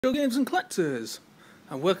Video games and collectors,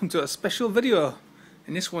 and welcome to a special video.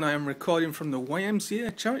 In this one I am recording from the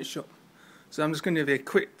YMCA charity shop, so I'm just going to give you a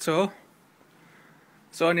quick tour.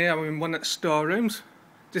 So in here I'm in one of the storerooms.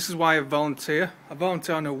 This is why I volunteer. I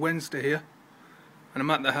volunteer on a Wednesday here, and I'm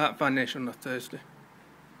at the Heart Foundation on a Thursday.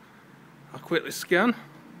 I'll quickly scan.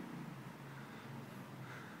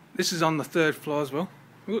 This is on the 3rd floor as well.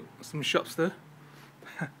 Ooh, some shops there.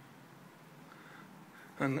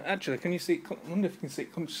 And actually, can you see? I wonder if you can see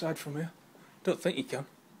countryside from here. Don't think you can.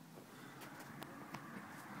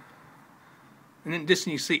 And in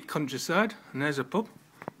Disney, you see countryside, and there's a pub.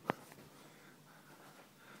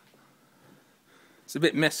 It's a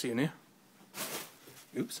bit messy in here.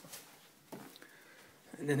 Oops.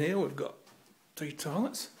 And in here we've got 3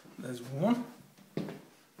 toilets. There's one.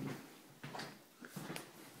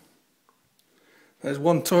 There's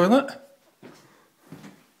one toilet.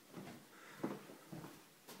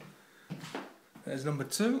 There's number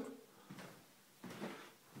 2.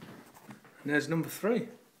 And there's number 3.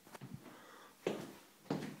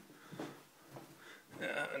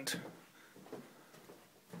 And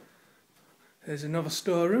there's another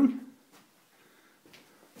storeroom.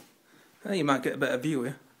 There you might get a better view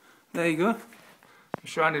here. There you go.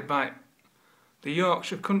 Surrounded by the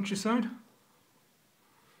Yorkshire countryside.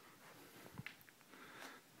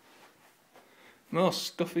 More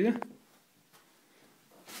stuff here.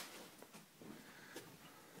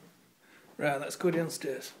 Right, let's go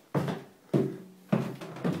downstairs.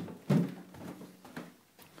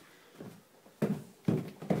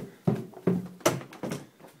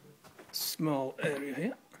 Small area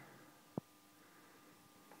here.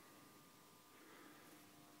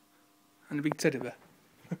 And a big teddy bear.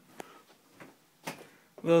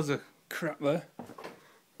 Loads of crap there.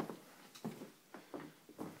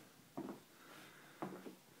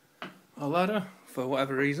 A ladder, for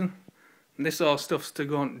whatever reason. And this all stuff's to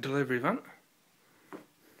go on delivery van.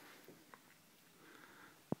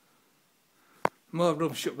 More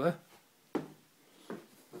rubbish up there.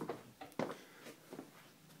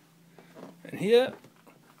 And here,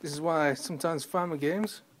 this is why I sometimes find my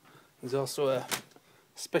games. There's also a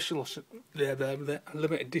special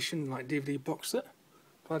limited edition like DVD box set,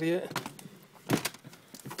 Gladiator,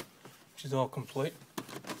 which is all complete.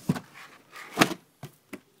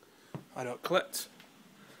 I don't collect.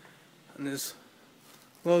 And there's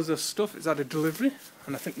loads of stuff. It's had a delivery,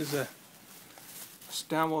 and I think there's a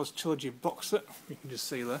Star Wars trilogy box set. You can just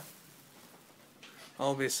see there.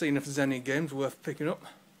 I'll be seeing if there's any games worth picking up.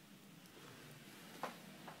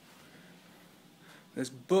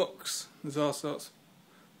 There's books. There's all sorts.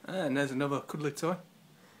 And there's another cuddly toy.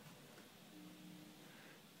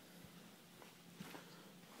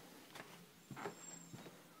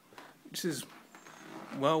 This is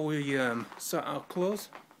while we sort our clothes.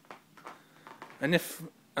 And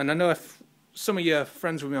I know if some of you are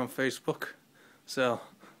friends with me on Facebook, so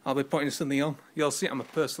I'll be putting something on. You'll see it on my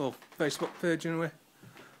personal Facebook page anyway.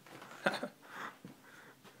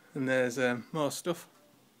 And there's more stuff.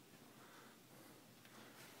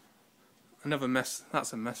 Another mess.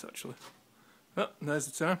 That's a mess actually. Oh, there's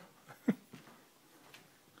the time.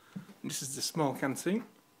 This is the small canteen.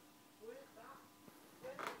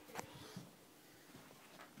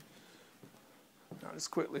 Now let's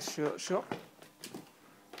quickly shop.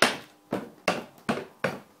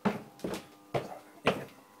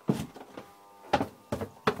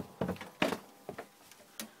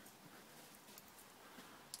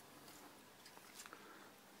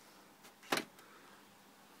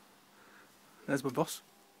 There's my boss.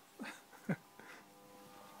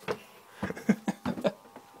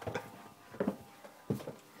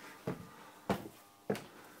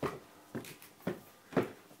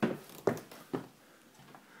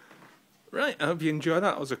 Right, I hope you enjoyed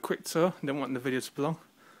that. It was a quick tour. Didn't want the video to be long.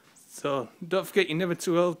 So, don't forget you're never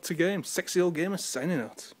too old to game. Sexy old gamer signing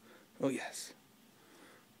out. Oh yes.